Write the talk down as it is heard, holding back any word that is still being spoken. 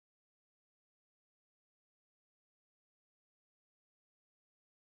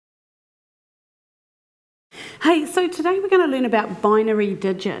Hey, so today we're going to learn about binary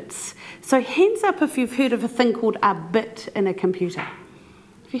digits. So hands up if you've heard of a thing called a bit in a computer.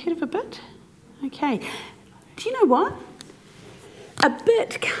 Have you heard of a bit? Okay. Do you know what? A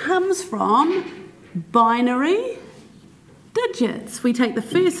bit comes from binary digits. We take the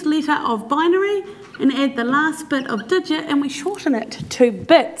first letter of binary and add the last bit of digit and we shorten it to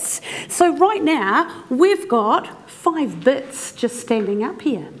bits. So right now we've got 5 bits just standing up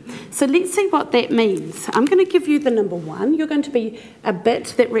here. So let's see what that means. I'm going to give you the number 1. You're going to be a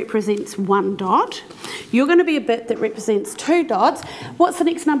bit that represents 1 dot. You're going to be a bit that represents 2 dots. What's the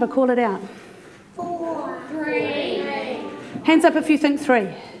next number? Call it out. 4. 3. Hands up if you think 3.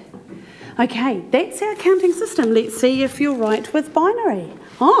 Okay, that's our counting system. Let's see if you're right with binary.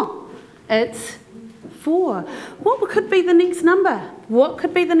 Oh, it's 4. What could be the next number? What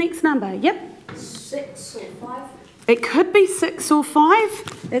could be the next number? Yep. 6 or 5. It could be 6 or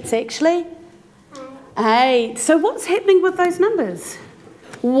 5. It's actually 8. So what's happening with those numbers?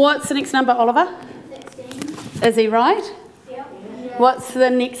 What's the next number, Oliver? 16. Is he right? Yep. What's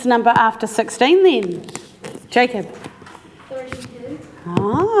the next number after 16 then? Jacob? 32.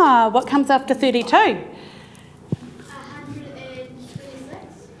 Ah, what comes after 32?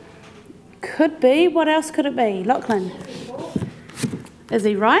 126. Could be. What else could it be? Lachlan? 64. Is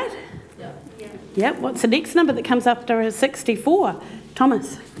he right? Yep. Yep. What's the next number that comes after 64?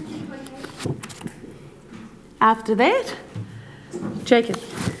 Thomas? 28. After that? Jacob?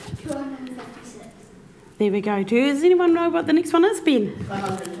 256. There we go. Does anyone know what the next one is, Ben?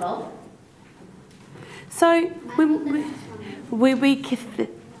 112. So,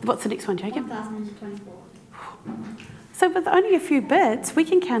 what's the next one, Jacob? 1024. So with only a few bits, we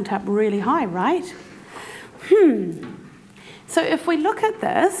can count up really high, right? So if we look at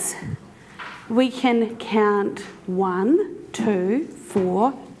this, we can count 1, 2,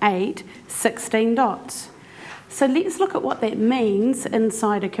 4, 8, 16 dots. So let's look at what that means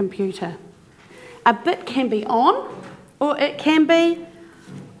inside a computer. A bit can be on or it can be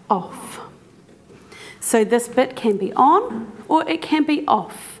off. So this bit can be on or it can be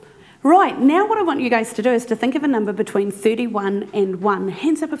off. Right, now what I want you guys to do is to think of a number between 31 and 1.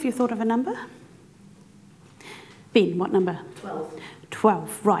 Hands up if you thought of a number. Ben, what number? 12.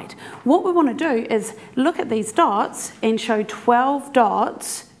 12, right. What we want to do is look at these dots and show 12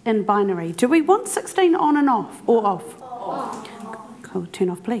 dots in binary. Do we want 16 on and off or off? Off. Cool, turn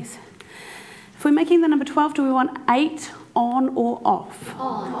off please. If we're making the number 12, do we want 8 on or off?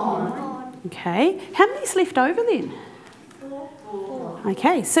 On. Okay, how many's left over then? 4.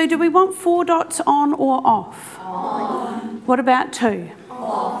 Okay, so do we want 4 dots on or off? On. What about 2?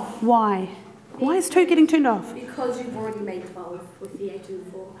 Off. Why? Why is 2 getting turned off? Because you've already made 12 with the 8 and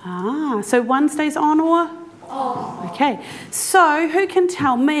the 4. Ah, so 1 stays on or? Off. Okay, so who can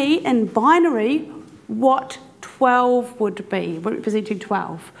tell me in binary what 12 would be, representing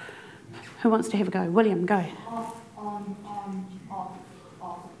 12? Who wants to have a go? William, go. Off, on, off,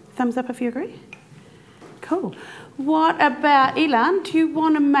 off. Thumbs up if you agree. Cool. What about Elan? Do you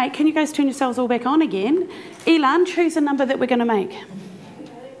want to make, can you guys turn yourselves all back on again? Elan, choose a number that we're going to make.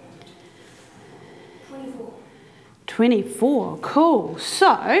 24. 24, cool.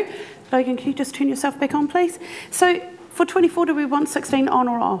 So, Logan, can you just turn yourself back on, please? So, for 24, do we want 16 on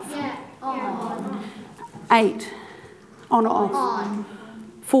or off? Yeah. On. 8, on or off? On.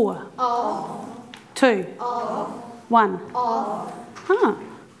 4, Off. 2, Off. 1. Off. Huh.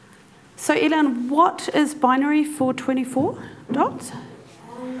 So, Elan, what is binary for 24 dots?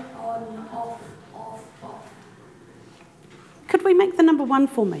 On, off, off, off. Could we make the number 1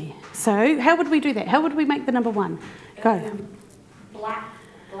 for me? So, how would we do that? How would we make the number 1? Go. Black,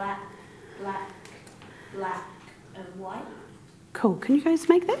 black, black, black, and white. Cool. Can you guys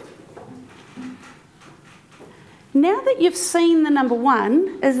make that? Now that you've seen the number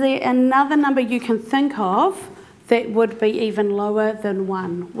 1, is there another number you can think of that would be even lower than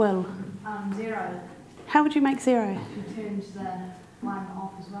 1? Will? 0. How would you make 0? It turns the 1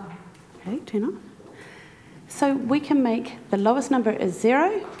 off as well. Okay, turn on. So we can make the lowest number is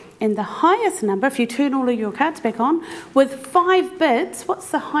 0, and the highest number, if you turn all of your cards back on, with 5 bits,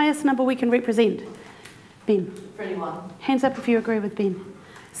 what's the highest number we can represent? Ben? 31. Hands up if you agree with Ben.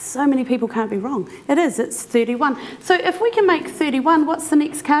 So many people can't be wrong. It is, it's 31. So if we can make 31, what's the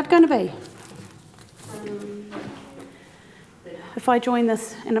next card going to be? If I join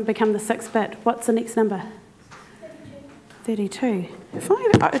this and it become the 6th bit, what's the next number? 32. If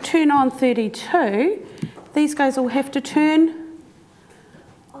I turn on 32, these guys all have to turn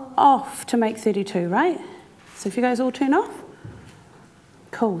off to make 32, right? So if you guys all turn off,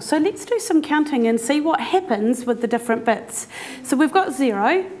 Cool. So let's do some counting and see what happens with the different bits. So we've got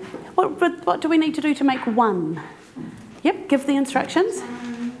 0. What do we need to do to make 1? Yep, give the instructions.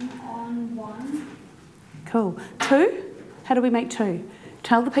 On 1. Cool. 2? How do we make 2?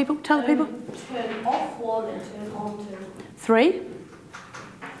 Tell the people. Turn off 1 and turn on 2. 3?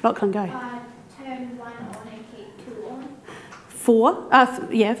 Lachlan, go. Turn 1 on and keep 2 on. 4?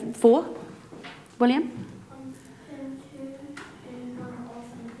 4. William? Turn 2, turn 1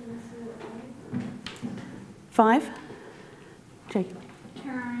 off and turn 4 on. 5? Jacob?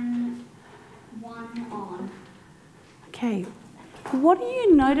 Turn 1 on. Okay. What are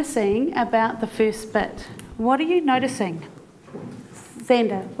you noticing about the first bit? What are you noticing?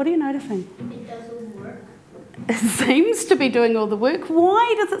 Xander, what are you noticing? It doesn't work. It seems to be doing all the work.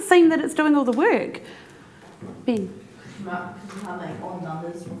 Why does it seem that it's doing all the work? Ben? Because you can't make odd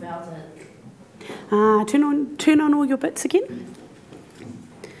numbers without it. Turn on all your bits again.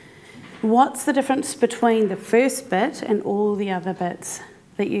 What's the difference between the first bit and all the other bits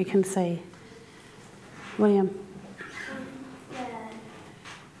that you can see? William?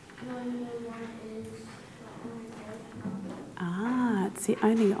 It's the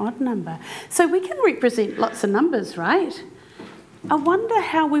only odd number. So we can represent lots of numbers, right? I wonder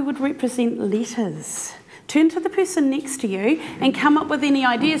how we would represent letters. Turn to the person next to you and come up with any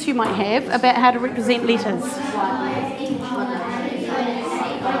ideas you might have about how to represent letters.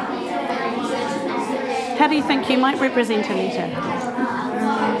 How do you think you might represent a letter?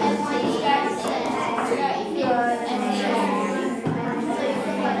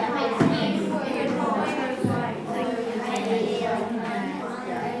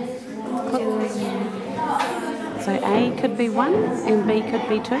 So A could be 1 and B could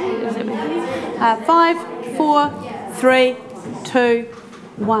be 2. Is that what 5, 4, 3, 2,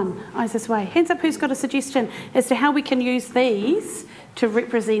 1. Eyes this way. Hands up who's got a suggestion as to how we can use these to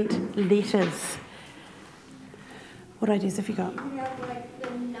represent letters. What ideas have you got? You know, like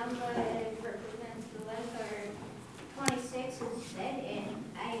the number represents the letter 26 is Z and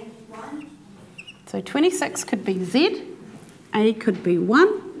A is 1. So 26 could be Z, A could be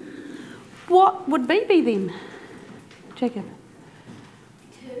 1. What would B be then? Jacob?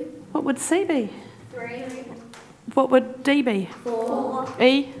 2. What would C be? 3. What would D be? 4.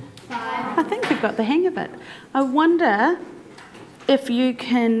 E? 5. I think you've got the hang of it. I wonder if you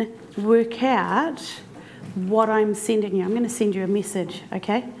can work out what I'm sending you. I'm going to send you a message,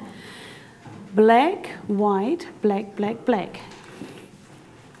 okay? Black, white, black, black, black.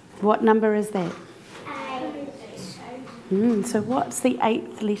 What number is that? 8. So what's the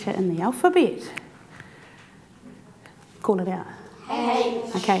 8th letter in the alphabet? Call it out.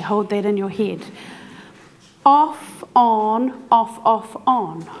 H. Okay, hold that in your head. Off, on, off, off,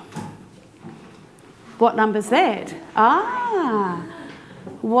 on. What number's that?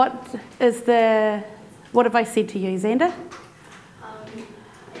 What have I said to you, Xander?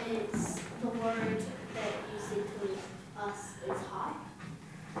 It's the word that you said to us is high.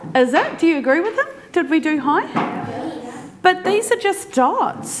 Is it? Do you agree with him? Did we do high? Yes. But these are just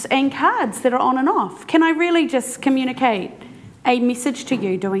dots and cards that are on and off. Can I really just communicate a message to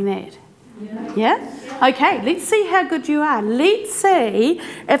you doing that? Yeah? Okay, let's see how good you are. Let's see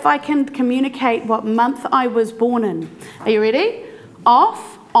if I can communicate what month I was born in. Are you ready?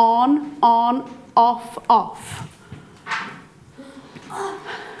 Off, on, off, off.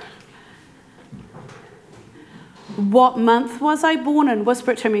 What month was I born in?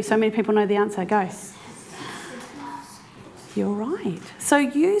 Whisper it to me so many people know the answer. Go. You're right. So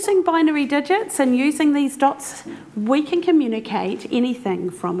using binary digits and using these dots, we can communicate anything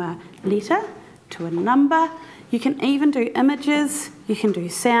from a letter to a number. You can even do images, you can do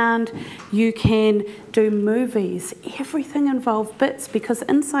sound, you can do movies. Everything involves bits because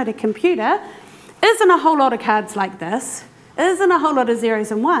inside a computer isn't a whole lot of cards like this, isn't a whole lot of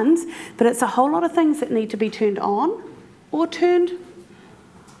zeros and ones, but it's a whole lot of things that need to be turned on or turned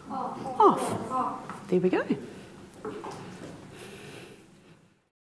off. There we go.